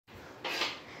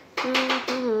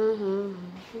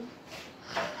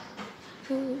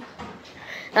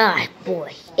Ah,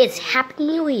 boy, it's Happy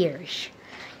New Year's.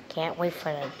 Can't wait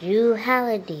for the new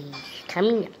holidays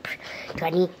coming up.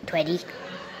 2020.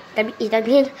 That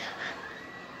means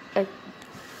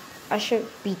I should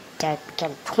be dead.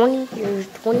 I'm 20 years,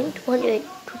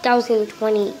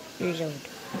 2020 years old.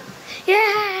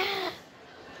 Yeah!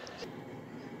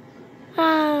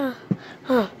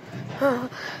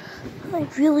 I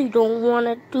really don't want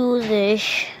to do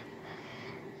this.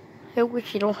 I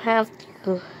wish I don't have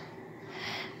to.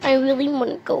 I really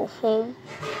want to go home.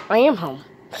 I am home.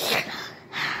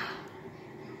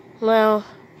 Well,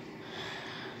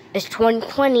 it's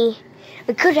 2020.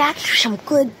 I could ask for some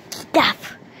good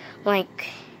stuff. Like,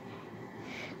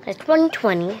 it's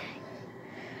 2020.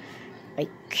 I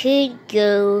could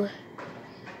go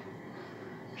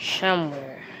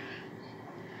somewhere.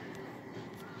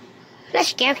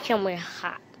 Let's go somewhere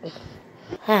hot.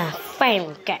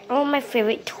 Finally got all my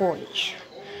favorite toys.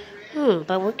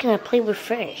 But what can I play with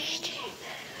first?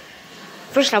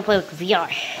 First I'll play with VR.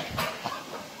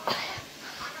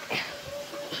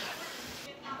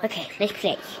 Okay, let's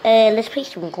play. Let's play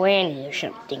some Granny or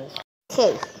something.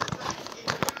 Okay.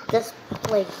 Let's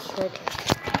play.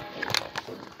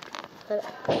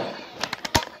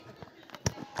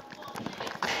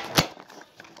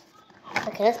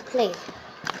 Okay, let's play.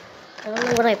 I don't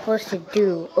know what I'm supposed to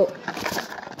do. Oh.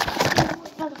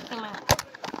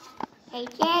 Hey,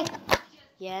 Jack.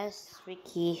 Yes,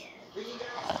 Ricky.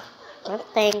 That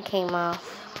thing came off.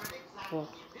 Oh,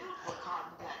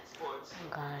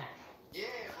 God.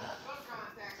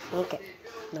 Okay.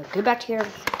 Now get back to your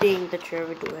thing that you're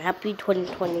ever doing. Happy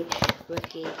 2020,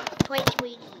 Ricky.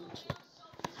 2020.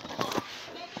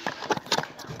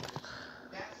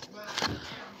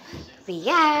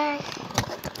 VR.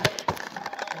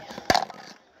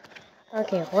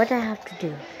 Okay, what do I have to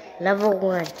do? Level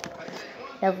 1.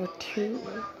 Level 2.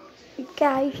 You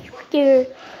guys, there.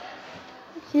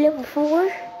 Level 4.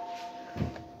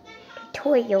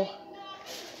 Tutorial.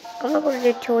 I'm gonna go to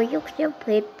the tutorial because I've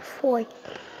played before.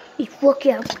 He's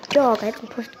walking out the dog. I don't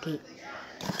push the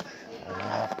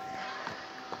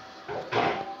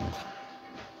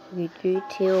gate. 3,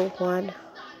 2, 1.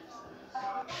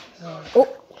 Oh!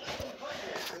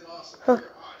 Huh.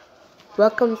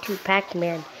 Welcome to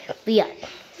Pac-Man VR.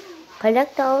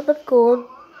 Collect all the gold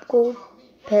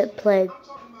pebbles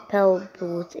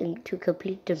to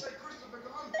complete them.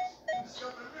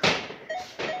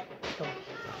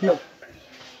 No.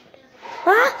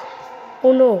 Ah!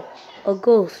 Oh no, a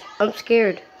ghost. I'm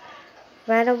scared.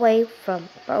 Run away. Run.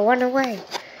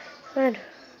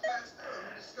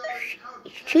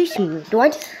 It's chasing me. Do I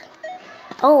just...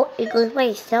 Oh, it goes by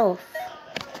itself.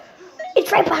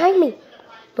 It's right behind me.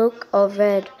 Look, a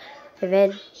red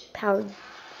powder.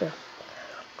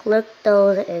 Collect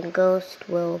those and ghost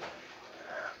will...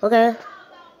 Okay.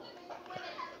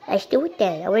 Let's do it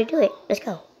then. I want to do it. Let's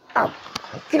go. Oh,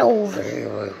 get over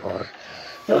here.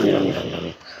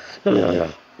 No.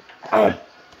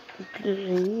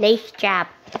 Nice job.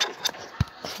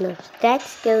 No,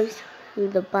 that goes through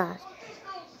the boss.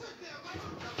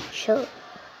 Show.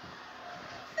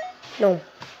 No.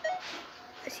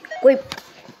 Wait.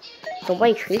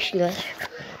 Nobody's chasing us.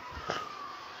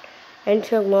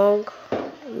 Enter long,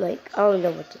 like, I don't know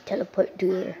what to teleport to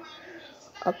your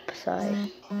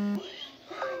upside.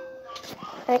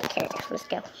 Okay, let's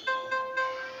go.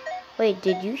 Wait,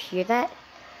 did you hear that?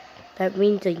 That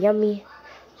means a yummy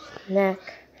snack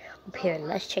up here.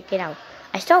 Let's check it out.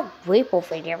 I saw a grape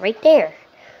over there, right there.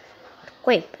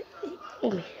 Grape.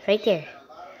 Right there.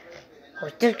 Oh,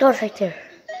 there's goes right there.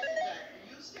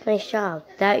 Nice job.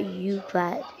 That you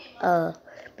got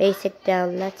basic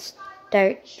down. Let's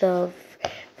start the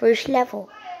first level.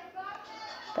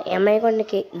 But am I going to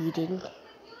get eaten?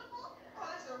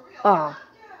 Aw.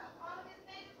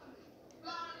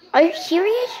 Are you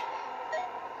serious?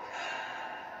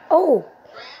 Oh.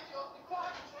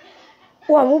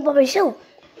 Oh, I'm all by myself.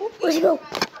 Let's go.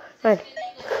 Run.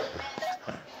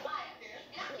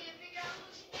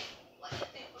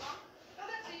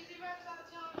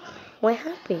 What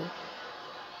happened?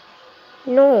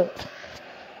 No.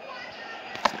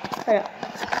 Hold up.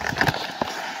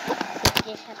 What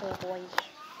just happened, boys?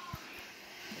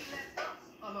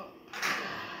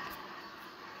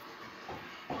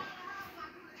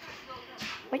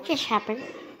 What just happened?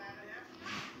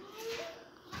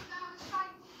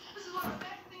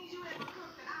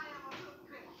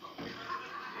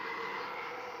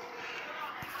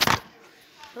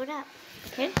 Hold up.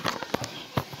 Okay.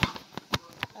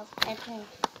 Okay.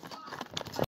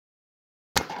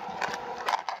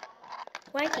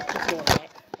 Why did you keep doing that?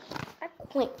 I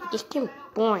point? This game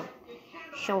boring.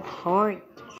 So hard.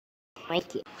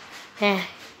 Like it.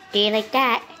 Do you like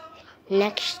that?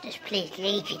 Next, let's play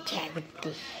laser tag with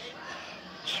this.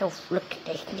 So look at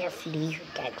this Nerf laser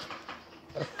tag.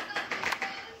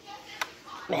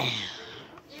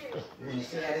 You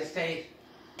see how this tastes?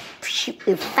 Shoot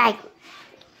me fight.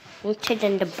 You turn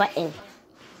on the button.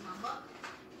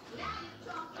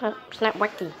 Oh, it's not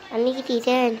working. I need these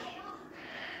in.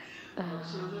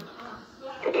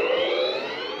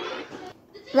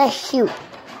 Let's shoot.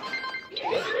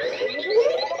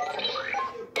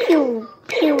 Pew,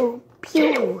 pew,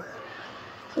 pew.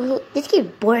 This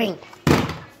game's boring.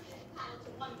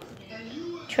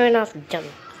 Turn off dumb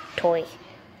toy.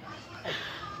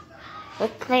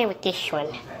 Let's play with this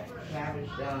one.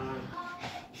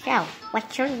 So,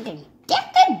 what's your name?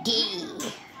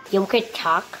 Deputy! You could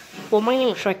talk? Well, my name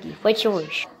is Sharky. What's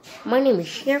yours? My name is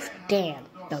Sheriff Dan,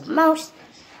 the most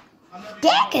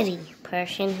daggity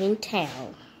person in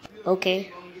town.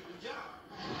 Okay.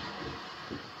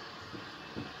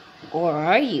 Or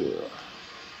are you?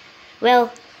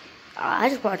 Well, I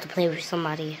just wanted to play with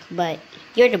somebody, but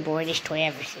you're the boringest toy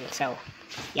I've ever seen, so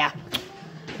yeah.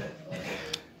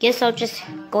 Guess I'll just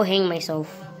go hang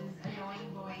myself.